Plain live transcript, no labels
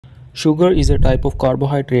Sugar is a type of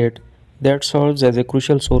carbohydrate that serves as a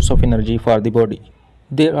crucial source of energy for the body.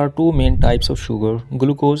 There are two main types of sugar,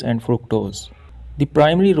 glucose and fructose. The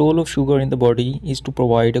primary role of sugar in the body is to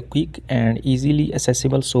provide a quick and easily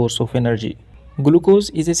accessible source of energy. Glucose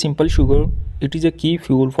is a simple sugar. It is a key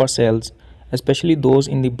fuel for cells, especially those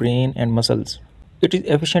in the brain and muscles. It is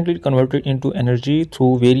efficiently converted into energy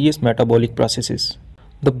through various metabolic processes.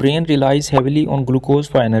 The brain relies heavily on glucose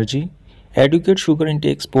for energy. Adequate sugar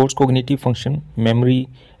intake supports cognitive function, memory,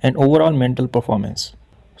 and overall mental performance.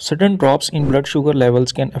 Sudden drops in blood sugar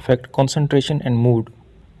levels can affect concentration and mood.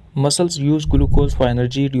 Muscles use glucose for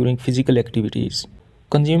energy during physical activities.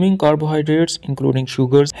 Consuming carbohydrates, including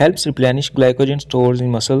sugars, helps replenish glycogen stores in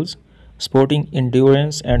muscles, supporting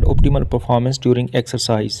endurance and optimal performance during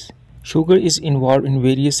exercise. Sugar is involved in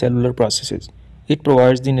various cellular processes. It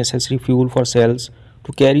provides the necessary fuel for cells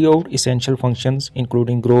to carry out essential functions,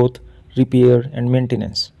 including growth, repair, and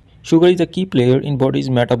maintenance. Sugar is a key player in body's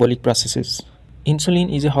metabolic processes.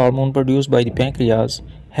 Insulin is a hormone produced by the pancreas,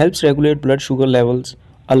 helps regulate blood sugar levels,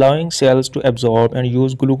 allowing cells to absorb and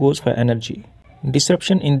use glucose for energy.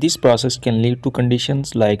 Disruption in this process can lead to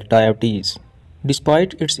conditions like diabetes.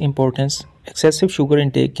 Despite its importance, excessive sugar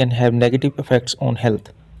intake can have negative effects on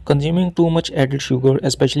health. Consuming too much added sugar,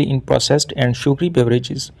 especially in processed and sugary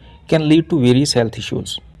beverages, can lead to various health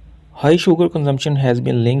issues. High sugar consumption has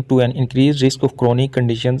been linked to an increased risk of chronic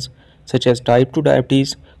conditions such as type 2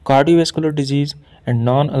 diabetes, cardiovascular disease, and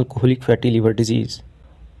non-alcoholic fatty liver disease.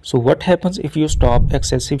 So what happens if you stop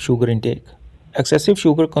excessive sugar intake? Excessive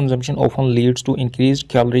sugar consumption often leads to increased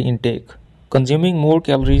calorie intake. Consuming more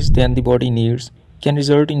calories than the body needs can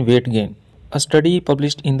result in weight gain. A study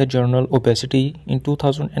published in the journal Obesity in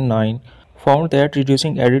 2009 found that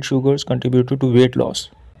reducing added sugars contributed to weight loss.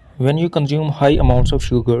 When you consume high amounts of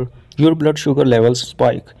sugar, your blood sugar levels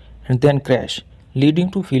spike and then crash,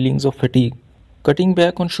 leading to feelings of fatigue. Cutting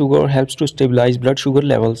back on sugar helps to stabilize blood sugar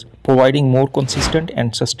levels, providing more consistent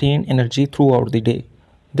and sustained energy throughout the day.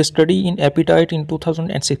 The study in Appetite in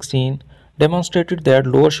 2016 demonstrated that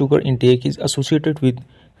lower sugar intake is associated with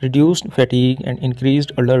reduced fatigue and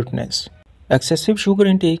increased alertness. Excessive sugar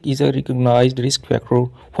intake is a recognized risk factor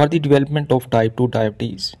for the development of type 2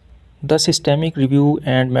 diabetes. The systemic review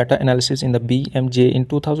and meta-analysis in the BMJ in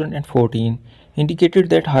 2014 indicated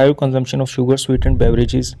that higher consumption of sugar-sweetened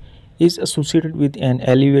beverages is associated with an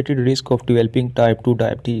elevated risk of developing type 2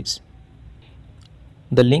 diabetes.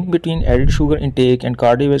 The link between added sugar intake and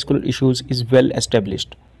cardiovascular issues is well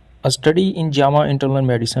established. A study in JAMA Internal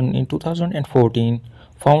Medicine in 2014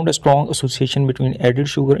 found a strong association between added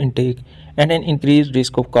sugar intake and an increased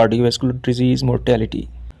risk of cardiovascular disease mortality.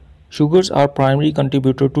 Sugars are primary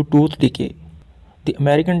contributor to tooth decay. The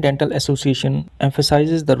American Dental Association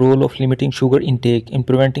emphasizes the role of limiting sugar intake in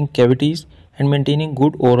preventing cavities and maintaining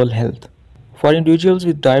good oral health. For individuals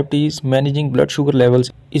with diabetes, managing blood sugar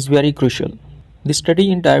levels is very crucial. The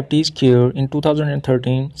study in Diabetes Care in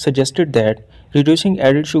 2013 suggested that reducing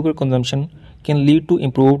added sugar consumption can lead to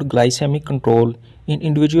improved glycemic control in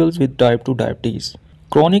individuals with type 2 diabetes.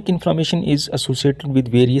 Chronic inflammation is associated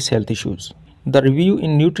with various health issues. The review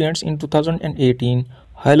in Nutrients in 2018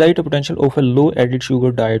 highlight a potential of a low added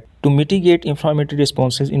sugar diet to mitigate inflammatory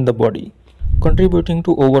responses in the body, contributing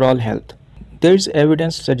to overall health. There is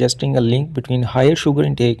evidence suggesting a link between higher sugar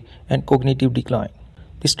intake and cognitive decline.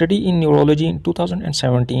 The study in Neurology in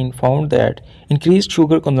 2017 found that increased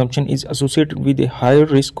sugar consumption is associated with a higher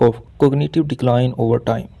risk of cognitive decline over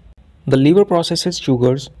time. The liver processes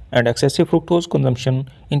sugars, and excessive fructose consumption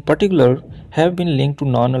in particular have been linked to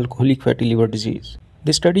non-alcoholic fatty liver disease.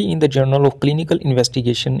 The study in the Journal of Clinical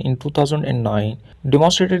Investigation in 2009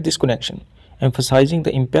 demonstrated this connection, emphasizing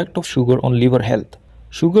the impact of sugar on liver health.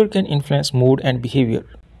 Sugar can influence mood and behavior.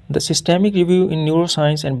 The Systemic Review in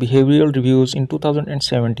Neuroscience and Behavioral Reviews in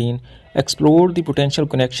 2017 explored the potential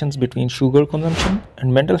connections between sugar consumption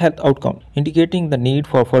and mental health outcomes, indicating the need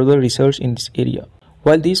for further research in this area.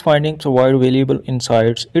 While these findings provide valuable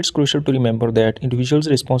insights, it's crucial to remember that individuals'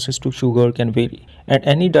 responses to sugar can vary, and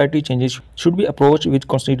any dietary changes should be approached with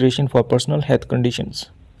consideration for personal health conditions.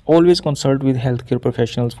 Always consult with healthcare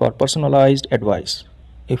professionals for personalized advice.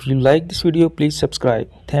 If you like this video, please subscribe.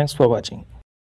 Thanks for watching.